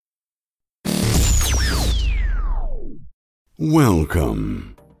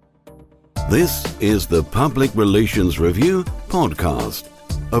Welcome. This is the Public Relations Review podcast,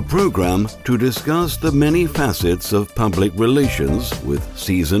 a program to discuss the many facets of public relations with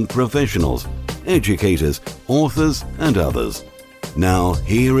seasoned professionals, educators, authors, and others. Now,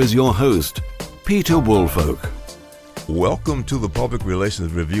 here is your host, Peter Woolfolk. Welcome to the Public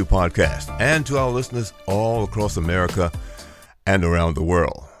Relations Review podcast and to our listeners all across America and around the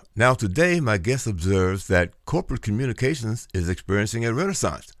world. Now, today, my guest observes that corporate communications is experiencing a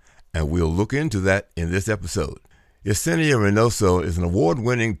renaissance, and we'll look into that in this episode. Yesenia Reynoso is an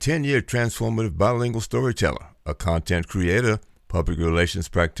award-winning 10-year transformative bilingual storyteller, a content creator, public relations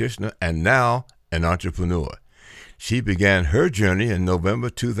practitioner, and now an entrepreneur. She began her journey in November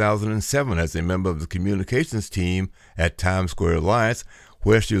 2007 as a member of the communications team at Times Square Alliance,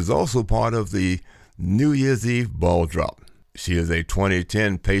 where she was also part of the New Year's Eve ball drop. She is a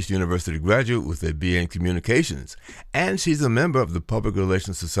 2010 Pace University graduate with a BA in Communications, and she's a member of the Public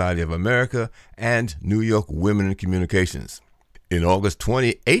Relations Society of America and New York Women in Communications. In August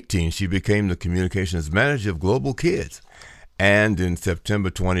 2018, she became the Communications Manager of Global Kids. And in September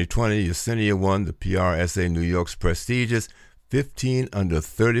 2020, Yesenia won the PRSA New York's prestigious 15 Under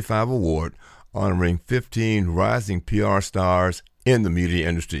 35 Award, honoring 15 rising PR stars in the media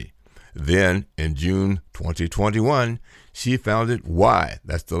industry. Then, in June 2021, she founded Y,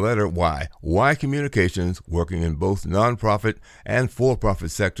 that's the letter Y Communications, working in both nonprofit and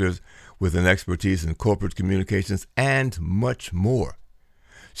for-profit sectors with an expertise in corporate communications and much more.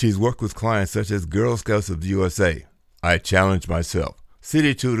 She's worked with clients such as Girl Scouts of the USA, I Challenge Myself,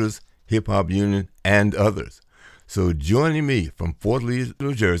 City Tutors, Hip Hop Union, and others. So joining me from Fort Lee,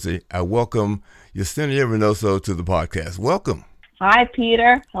 New Jersey, I welcome Yesenia Reynoso to the podcast. Welcome. Hi,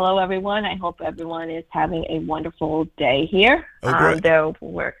 Peter. Hello, everyone. I hope everyone is having a wonderful day here. Oh, great.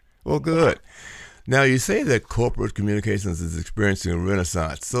 Well, good. Now, you say that corporate communications is experiencing a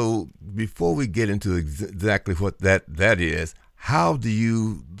renaissance. So before we get into exactly what that is, how do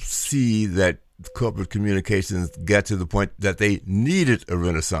you see that corporate communications got to the point that they needed a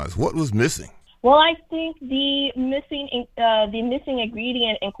renaissance? What was missing? Well, I think the missing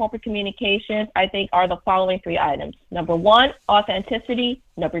ingredient in corporate communications, I think, are the following three items. Number one, authenticity.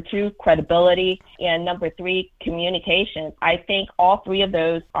 Number two, credibility. And number three, communication. I think all three of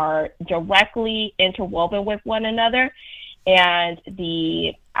those are directly interwoven with one another. And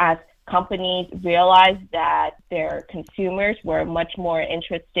as companies realized that their consumers were much more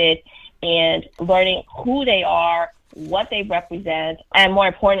interested in learning who they are, what they represent, and more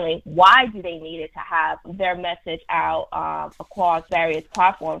importantly, why do they need it to have their message out across various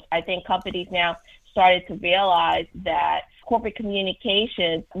platforms. I think companies now started to realize that corporate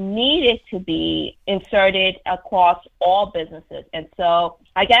communications needed to be inserted across all businesses. And so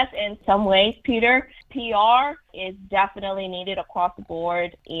I guess in some ways, Peter, PR is definitely needed across the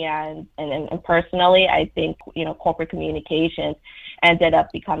board. And personally, I think, corporate communications ended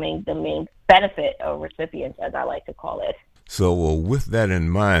up becoming the main benefit or recipients, as I like to call it. So with that in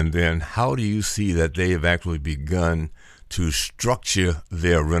mind, then, how do you see that they have actually begun to structure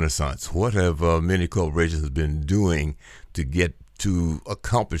their renaissance? What have many corporations been doing to get to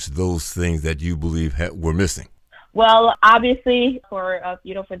accomplish those things that you believe were missing? Well, obviously, for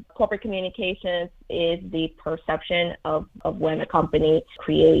corporate communications is the perception of when a company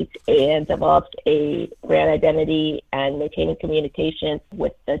creates and develops a brand identity and maintaining communications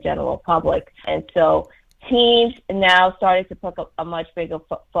with the general public. And so teams now started to put a much bigger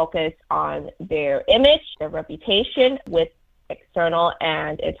focus on their image, their reputation with external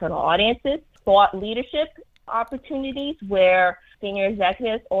and internal audiences, thought leadership opportunities where senior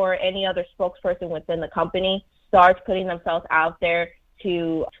executives or any other spokesperson within the company starts putting themselves out there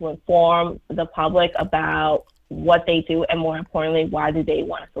to inform the public about what they do and, more importantly, why do they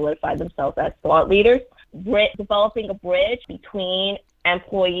want to solidify themselves as thought leaders. Developing a bridge between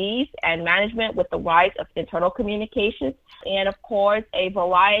employees and management with the rise of internal communications, and of course a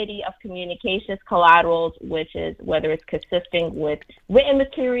variety of communications collaterals, which is whether it's consisting with written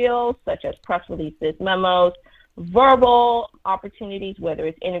materials such as press releases, memos, verbal opportunities, whether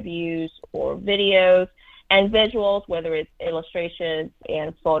it's interviews or videos, and visuals, whether it's illustrations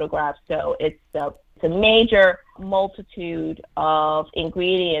and photographs. So it's a major multitude of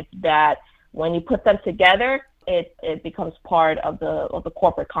ingredients that when you put them together, it becomes part of the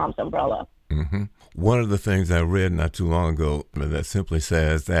corporate comms umbrella. Mm-hmm. One of the things I read not too long ago that simply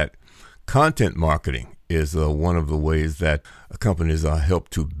says that content marketing is one of the ways that companies are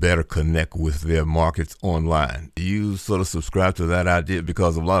helped to better connect with their markets online. You sort of subscribe to that idea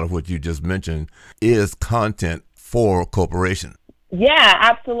because a lot of what you just mentioned is content for corporations. Yeah,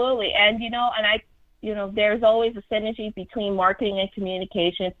 absolutely. And, and I there's always a synergy between marketing and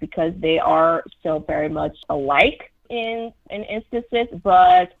communications because they are so very much alike in instances.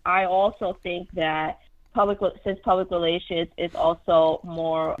 But I also think that since public relations is also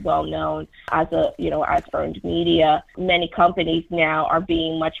more well known as as earned media, many companies now are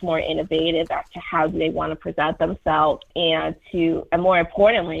being much more innovative as to how they want to present themselves and more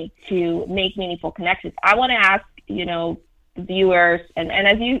importantly, to make meaningful connections. I want to ask, the viewers and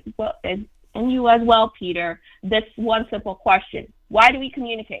as you as well, Peter, this one simple question: why do we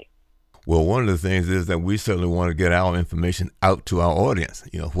communicate? Well, one of the things is that we certainly want to get our information out to our audience.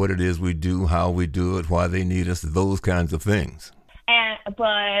 What it is we do, how we do it, why they need us, those kinds of things. And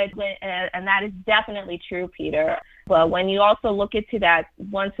that is definitely true, Peter. But when you also look into that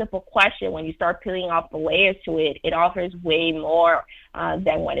one simple question, when you start peeling off the layers to it, it offers way more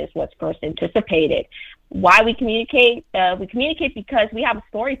than what's first anticipated. Why we communicate? We communicate because we have a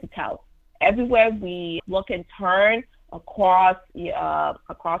story to tell. Everywhere we look and turn, across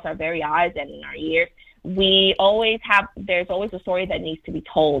our very eyes and in our ears, there's always a story that needs to be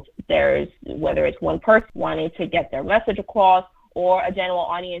told. Whether it's one person wanting to get their message across or a general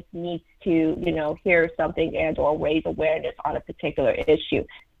audience needs to, hear something and or raise awareness on a particular issue.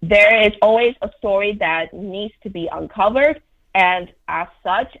 There is always a story that needs to be uncovered. And as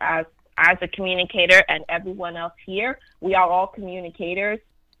such, as a communicator and everyone else here, we are all communicators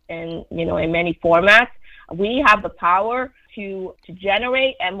in many formats. We have the power to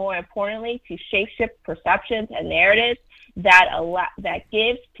generate and, more importantly, to shapeshift perceptions and narratives that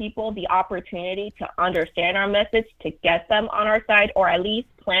gives people the opportunity to understand our message, to get them on our side, or at least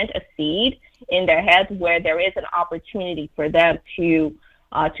plant a seed in their heads where there is an opportunity for them to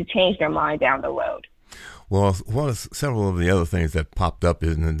change their mind down the road. Well, several of the other things that popped up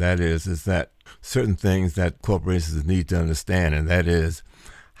is that certain things that corporations need to understand, and that is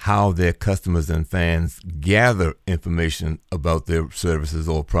how their customers and fans gather information about their services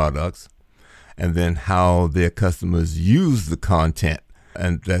or products, and then how their customers use the content,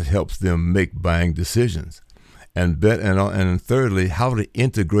 and that helps them make buying decisions. And thirdly, how to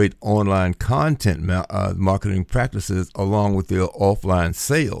integrate online content marketing practices along with their offline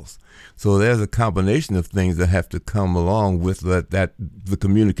sales. So there's a combination of things that have to come along with the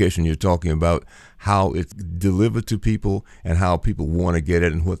communication you're talking about, how it's delivered to people and how people want to get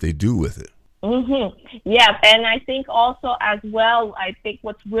it and what they do with it. Mm-hmm. Yeah, and I think also as well,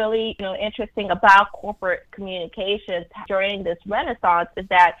 what's really interesting about corporate communications during this renaissance is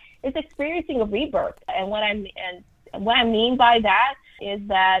that it's experiencing a rebirth. And what I mean by that is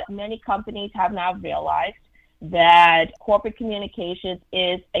that many companies have now realized that corporate communications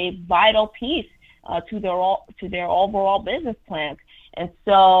is a vital piece to their overall business plans. And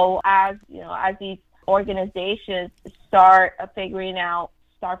so as these organizations start figuring out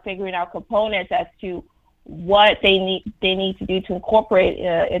components as to what they need to do to incorporate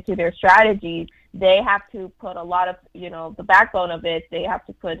into their strategies, they have to put a lot of the backbone of it. They have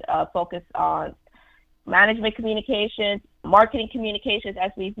to put focus on management communications, marketing communications, as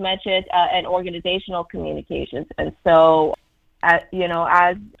we've mentioned, and organizational communications. And so, as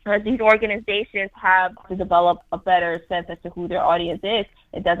these organizations have to develop a better sense as to who their audience is,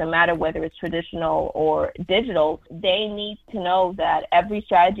 it doesn't matter whether it's traditional or digital. They need to know that every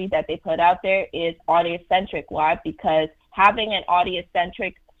strategy that they put out there is audience-centric. Why? Because having an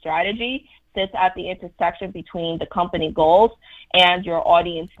audience-centric strategy sits at the intersection between the company goals and your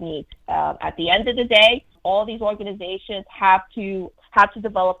audience needs. At the end of the day, all these organizations have to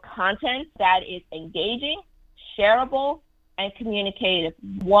develop content that is engaging, shareable, and communicative.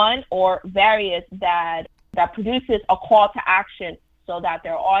 One or various that produces a call to action so that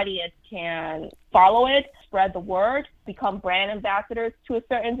their audience can follow it, spread the word, become brand ambassadors to a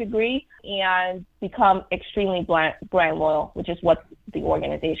certain degree, and become extremely brand loyal, which is what the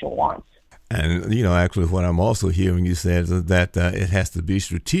organization wants. And, actually what I'm also hearing you say is that it has to be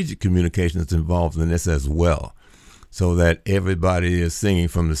strategic communications involved in this as well, so that everybody is singing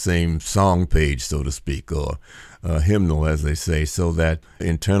from the same song page, so to speak, or hymnal, as they say, so that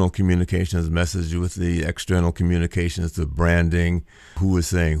internal communications message with the external communications, the branding, who is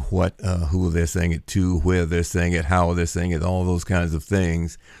saying what, who they're saying it to, where they're saying it, how they're saying it, all those kinds of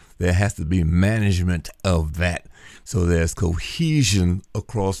things. There has to be management of that. So there's cohesion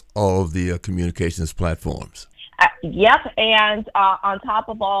across all of the communications platforms. Yep, and on top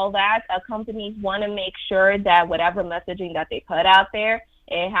of all that, companies want to make sure that whatever messaging that they put out there,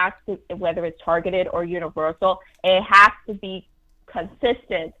 it has to, whether it's targeted or universal, it has to be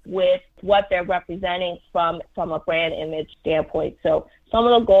consistent with what they're representing from a brand image standpoint. So some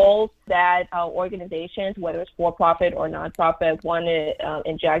of the goals that organizations, whether it's for-profit or nonprofit, want to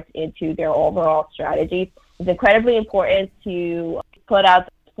inject into their overall strategy, it's incredibly important to put out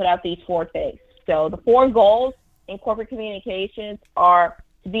these 4 things. So the 4 goals in corporate communications are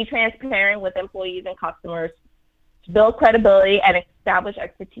to be transparent with employees and customers, to build credibility and establish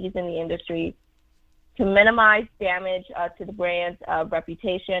expertise in the industry, to minimize damage to the brand's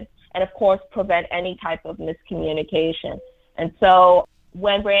reputation, and of course, prevent any type of miscommunication. And so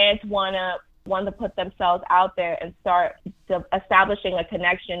when brands want to put themselves out there and start establishing a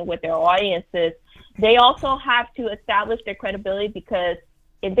connection with their audiences, they also have to establish their credibility, because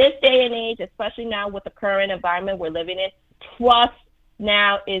in this day and age, especially now with the current environment we're living in, trust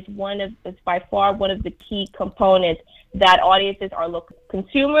now is by far one of the key components that audiences are looking.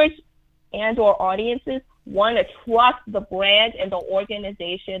 Consumers and or audiences want to trust the brand and the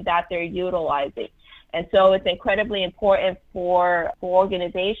organization that they're utilizing. And so it's incredibly important for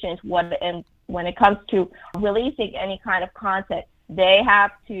organizations when it comes to releasing any kind of content. They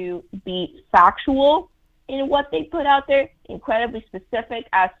have to be factual in what they put out there, incredibly specific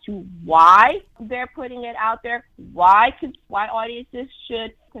as to why they're putting it out there, why audiences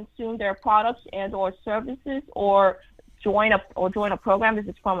should consume their products and or services, or join a program. This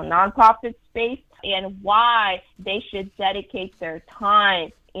is from a nonprofit space, and why they should dedicate their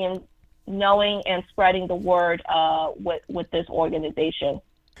time in knowing and spreading the word with this organization.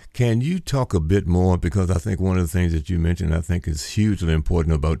 Can you talk a bit more, because I think one of the things that you mentioned I think is hugely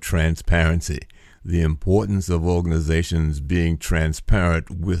important about transparency, the importance of organizations being transparent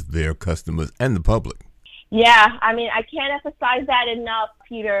with their customers and the public. Yeah, I mean, I can't emphasize that enough,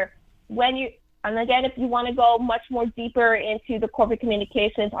 Peter. And again, if you want to go much more deeper into the corporate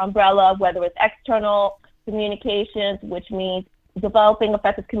communications umbrella, whether it's external communications, which means developing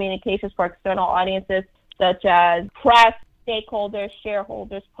effective communications for external audiences, such as press, stakeholders,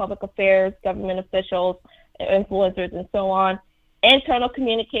 shareholders, public affairs, government officials, influencers, and so on. Internal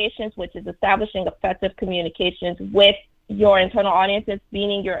communications, which is establishing effective communications with your internal audiences,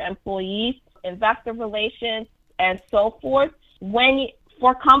 meaning your employees, investor relations, and so forth.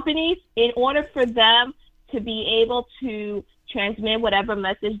 For companies, in order for them to be able to transmit whatever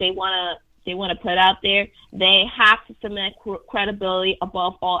message they want to put out there, they have to cement credibility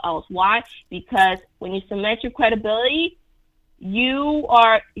above all else. Why? Because when you cement your credibility, you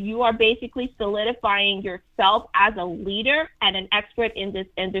are basically solidifying yourself as a leader and an expert in this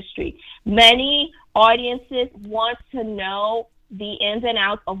industry. Many audiences want to know the ins and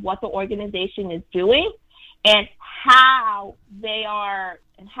outs of what the organization is doing and how they are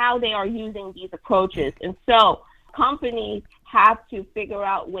using these approaches. And so companies have to figure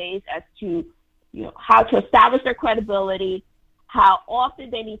out ways as to how to establish their credibility, how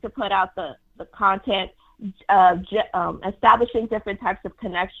often they need to put out the content, establishing different types of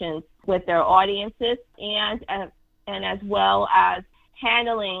connections with their audiences, and as well as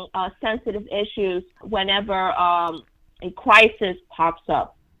handling sensitive issues whenever a crisis pops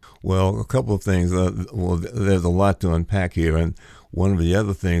up. Well, a couple of things. There's a lot to unpack here, and one of the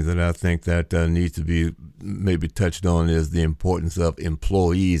other things that I think that needs to be maybe touched on is the importance of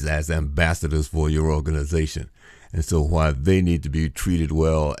employees as ambassadors for your organization, and so why they need to be treated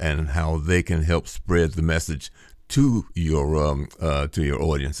well and how they can help spread the message to your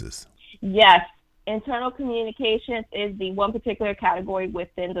audiences. Yes. Internal communications is the one particular category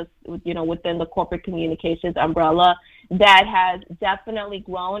within the corporate communications umbrella that has definitely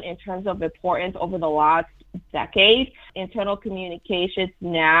grown in terms of importance over the last decade. Internal communications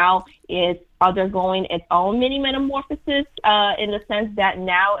now is undergoing its own mini metamorphosis in the sense that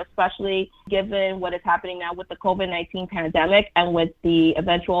now, especially given what is happening now with the COVID-19 pandemic and with the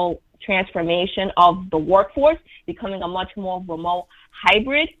eventual transformation of the workforce becoming a much more remote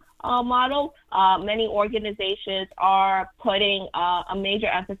hybrid model, many organizations are putting a major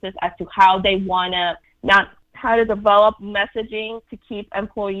emphasis as to how they want to develop messaging to keep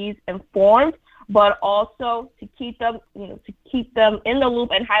employees informed, but also to keep them in the loop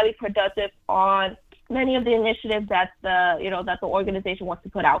and highly productive on many of the initiatives that the organization wants to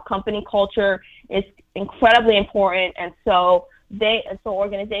put out. Company culture is incredibly important, and so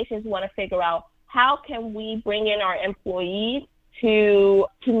organizations want to figure out how can we bring in our employees to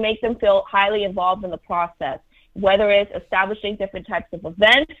make them feel highly involved in the process, whether it's establishing different types of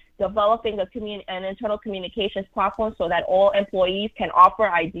events, developing an internal communications platform so that all employees can offer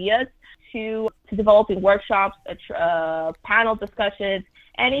ideas, to developing workshops, panel discussions,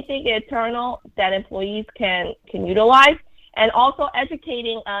 anything internal that employees can utilize, and also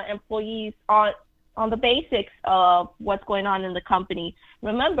educating employees on on the basics of what's going on in the company.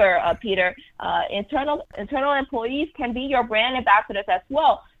 Remember, Peter, internal employees can be your brand ambassadors as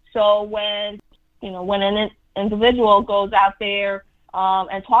well. So when an individual goes out there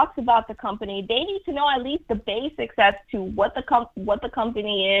and talks about the company, they need to know at least the basics as to what the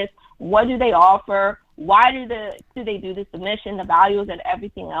company is, what do they offer, why do they do this, the mission, the values, and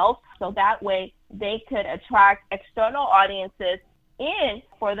everything else. So that way they could attract external audiences in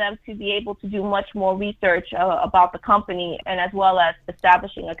for them to be able to do much more research about the company, and as well as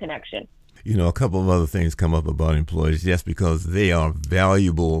establishing a connection. A couple of other things come up about employees, just because they are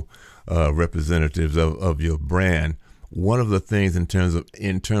valuable representatives of your brand. One of the things in terms of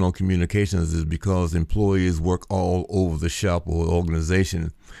internal communications is because employees work all over the shop or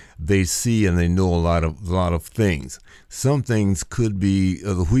organization, they see and they know a lot of things. Some things could be,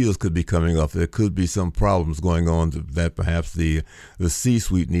 the wheels could be coming off. There could be some problems going on that perhaps the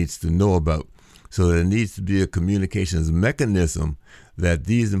C-suite needs to know about. So there needs to be a communications mechanism that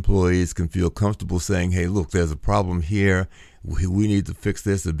these employees can feel comfortable saying, hey, look, there's a problem here. We need to fix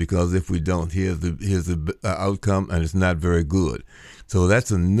this, because if we don't, here's the outcome, and it's not very good. So that's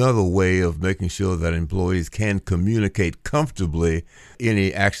another way of making sure that employees can communicate comfortably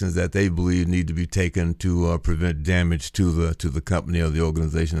any actions that they believe need to be taken to prevent damage to the company or the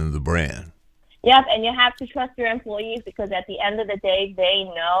organization and the brand. Yep, and you have to trust your employees, because at the end of the day, they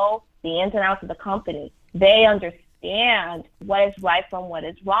know the ins and outs of the company. They understand what is right from what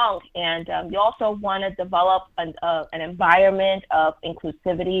is wrong. And you also want to develop an environment of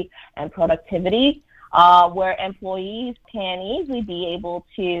inclusivity and productivity where employees can easily be able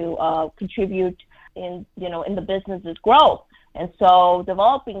to contribute in the business's growth. And so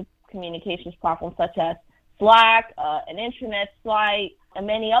developing communications platforms such as Slack, an intranet site, and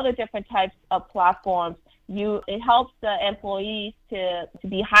many other different types of platforms, it helps the employees to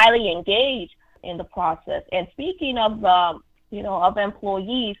be highly engaged in the process. And speaking of of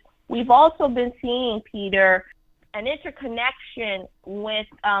employees, we've also been seeing, Peter, an interconnection with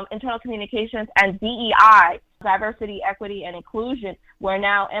internal communications and DEI, diversity, equity, and inclusion, where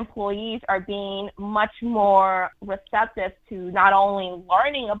now employees are being much more receptive to not only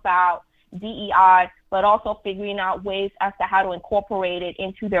learning about DEI, but also figuring out ways as to how to incorporate it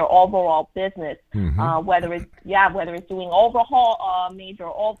into their overall business. Mm-hmm. Whether it's doing major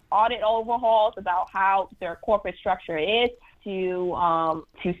audit overhauls about how their corporate structure is, to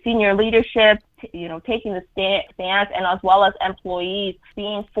senior leadership, taking the stance, and as well as employees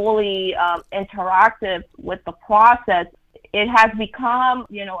being fully interactive with the process. It has become,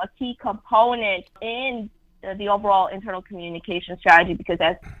 a key component in the overall internal communication strategy,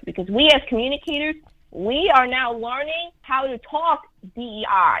 because we as communicators, we are now learning how to talk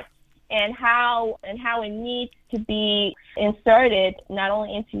DEI and how it needs to be inserted not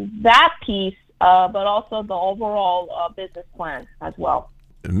only into that piece, but also the overall business plan as well.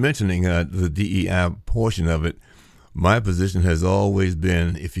 Mentioning the DEI portion of it, my position has always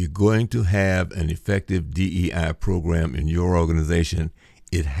been, if you're going to have an effective DEI program in your organization,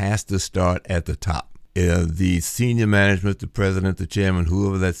 it has to start at the top. The senior management, the president, the chairman,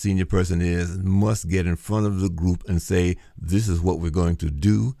 whoever that senior person is, must get in front of the group and say, this is what we're going to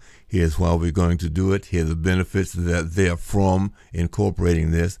do. Here's why we're going to do it. Here are the benefits that they're from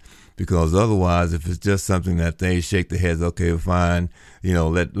incorporating this. Because otherwise, if it's just something that they shake their heads, okay, fine,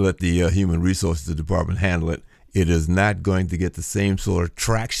 let the human resources department handle it, it is not going to get the same sort of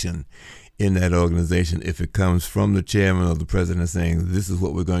traction in that organization if it comes from the chairman or the president saying, this is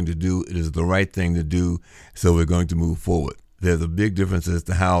what we're going to do, it is the right thing to do, so we're going to move forward. There's a big difference as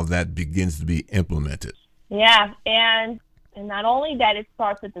to how that begins to be implemented. Yeah, and not only that it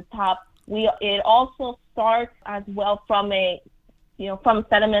starts at the top, it also starts as well from a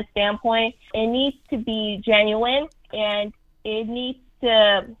sentiment standpoint. It needs to be genuine, and it needs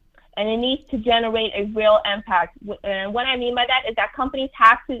to generate a real impact. And what I mean by that is that companies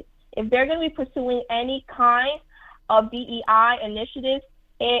have to, if they're going to be pursuing any kind of DEI initiatives,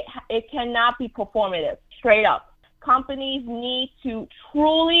 it cannot be performative, straight up. Companies need to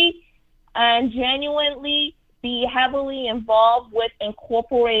truly and genuinely be heavily involved with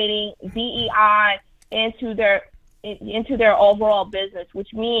incorporating DEI into their overall business,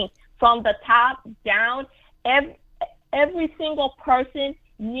 which means from the top down, every single person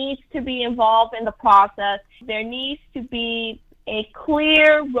needs to be involved in the process. There needs to be a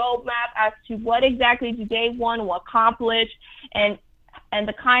clear roadmap as to what exactly do they want to accomplish, and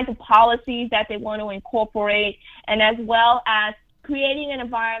the kinds of policies that they want to incorporate, and as well as creating an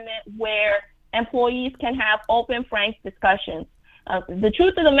environment where employees can have open, frank discussions. The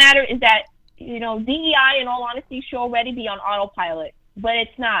truth of the matter is that, DEI, in all honesty, should already be on autopilot, but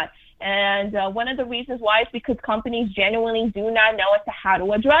it's not. And one of the reasons why is because companies genuinely do not know as to how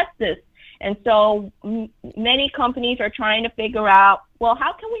to address this. And so many companies are trying to figure out, well,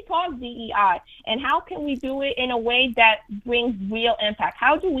 how can we talk DEI? And how can we do it in a way that brings real impact?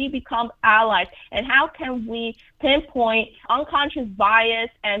 How do we become allies? And how can we pinpoint unconscious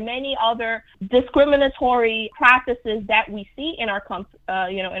bias and many other discriminatory practices that we see in our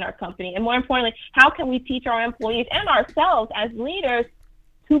in our company? And more importantly, how can we teach our employees and ourselves as leaders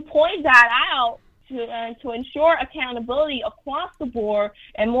to point that out, to ensure accountability across the board,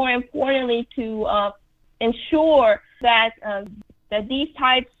 and more importantly, to ensure that that these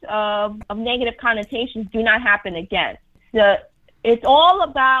types of negative connotations do not happen again. It's all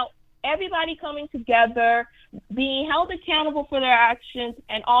about everybody coming together, being held accountable for their actions,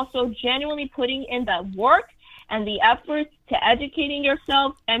 and also genuinely putting in the work and the effort to educating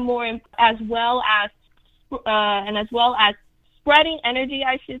yourself, and as well as spreading energy,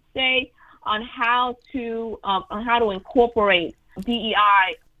 I should say, on how to incorporate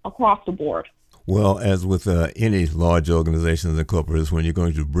DEI across the board. Well, as with any large organizations and corporations, when you're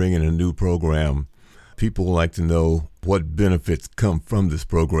going to bring in a new program, people like to know what benefits come from this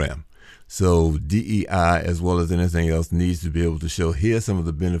program. So DEI, as well as anything else, needs to be able to show, here's some of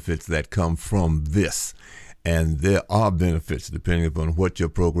the benefits that come from this. And there are benefits depending upon what your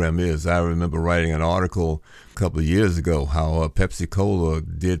program is. I remember writing an article a couple of years ago how Pepsi-Cola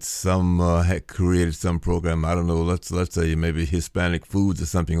did had created some program. I don't know, let's say maybe Hispanic foods or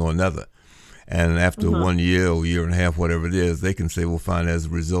something or another. And after 1 year or year and a half, whatever it is, they can say, well, fine, as a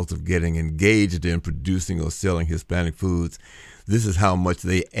result of getting engaged in producing or selling Hispanic foods, this is how much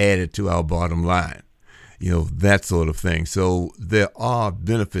they added to our bottom line. That sort of thing. So there are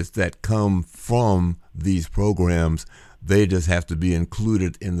benefits that come from these programs. They just have to be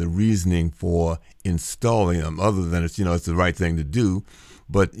included in the reasoning for installing them, other than it's the right thing to do.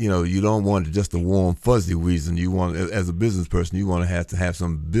 But, you don't want just a warm, fuzzy reason. You want, as a business person, you want to have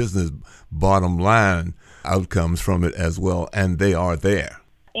some business bottom line outcomes from it as well, and they are there.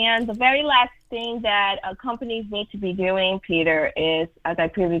 And the very last thing that companies need to be doing, Peter, is, as I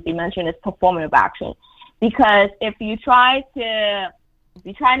previously mentioned, is performative action. Because if you try to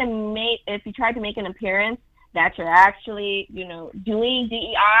make an appearance that you're actually, doing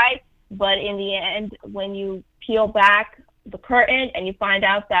DEI, but in the end, when you peel back the curtain and you find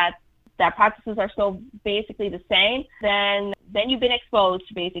out that practices are so basically the same, then you've been exposed.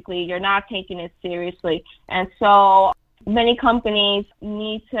 Basically, you're not taking it seriously. And so many companies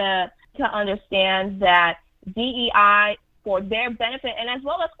need to understand that DEI, for their benefit, and as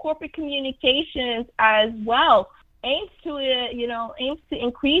well as corporate communications as well, aims to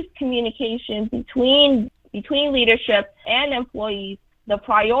increase communication between leadership and employees. The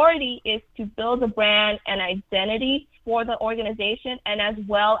priority is to build a brand and identity for the organization, and as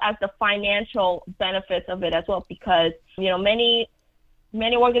well as the financial benefits of it as well, because many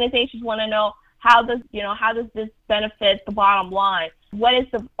organizations want to know, how does this benefit the bottom line? What is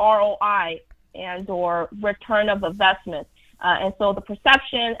the ROI and or return of investment? And so the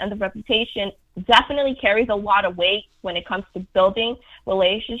perception and the reputation definitely carries a lot of weight when it comes to building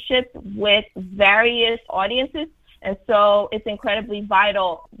relationships with various audiences. And so it's incredibly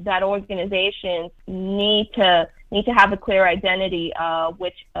vital that organizations need to have a clear identity,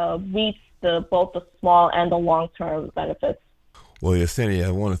 which reaps both the small and the long-term benefits. Well, Yesenia,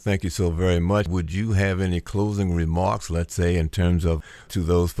 I want to thank you so very much. Would you have any closing remarks, let's say, in terms of to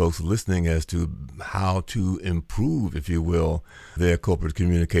those folks listening as to how to improve, if you will, their corporate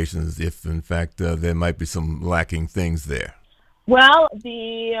communications, if in fact there might be some lacking things there? Well,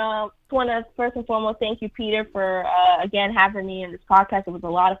 I want to first and foremost thank you, Peter, for again having me in this podcast. It was a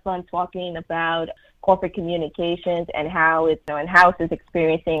lot of fun talking about corporate communications and how in-house is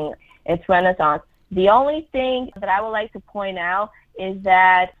experiencing its renaissance. The only thing that I would like to point out is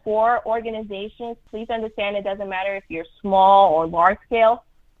that for organizations, please understand it doesn't matter if you're small or large scale,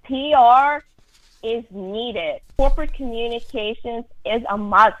 PR is needed. Corporate communications is a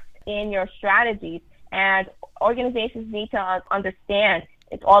must in your strategies, and organizations need to understand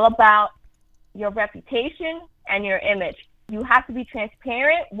it's all about your reputation and your image. You have to be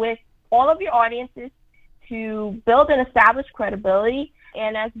transparent with all of your audiences to build and establish credibility,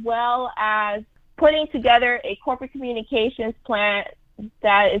 and as well as putting together a corporate communications plan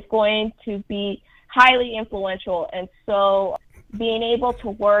that is going to be highly influential. And so being able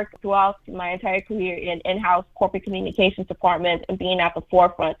to work throughout my entire career in in-house corporate communications department and being at the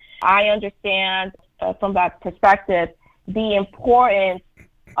forefront, I understand from that perspective the importance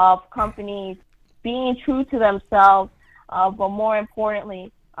of companies being true to themselves, but more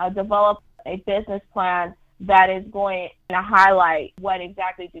importantly, develop a business plan that is going to highlight what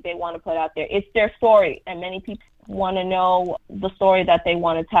exactly do they want to put out there. It's their story, and many people want to know the story that they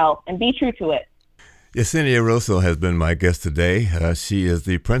want to tell and be true to it. Yesenia Rosso has been my guest today. She is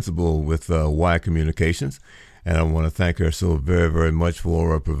the principal with Y Communications, and I want to thank her so very, very much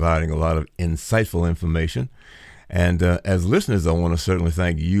for providing a lot of insightful information. And as listeners, I want to certainly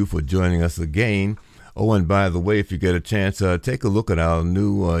thank you for joining us again. Oh, and by the way, if you get a chance, take a look at our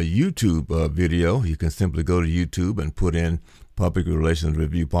new YouTube video. You can simply go to YouTube and put in Public Relations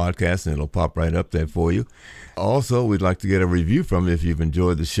Review Podcast, and it'll pop right up there for you. Also, we'd like to get a review from you if you've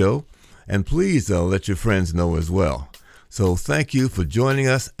enjoyed the show. And please let your friends know as well. So thank you for joining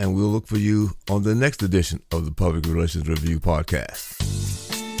us, and we'll look for you on the next edition of the Public Relations Review Podcast.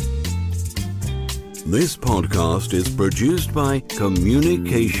 This podcast is produced by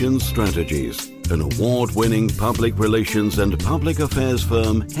Communication Strategies, an award-winning public relations and public affairs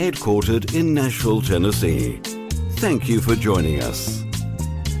firm headquartered in Nashville, Tennessee. Thank you for joining us.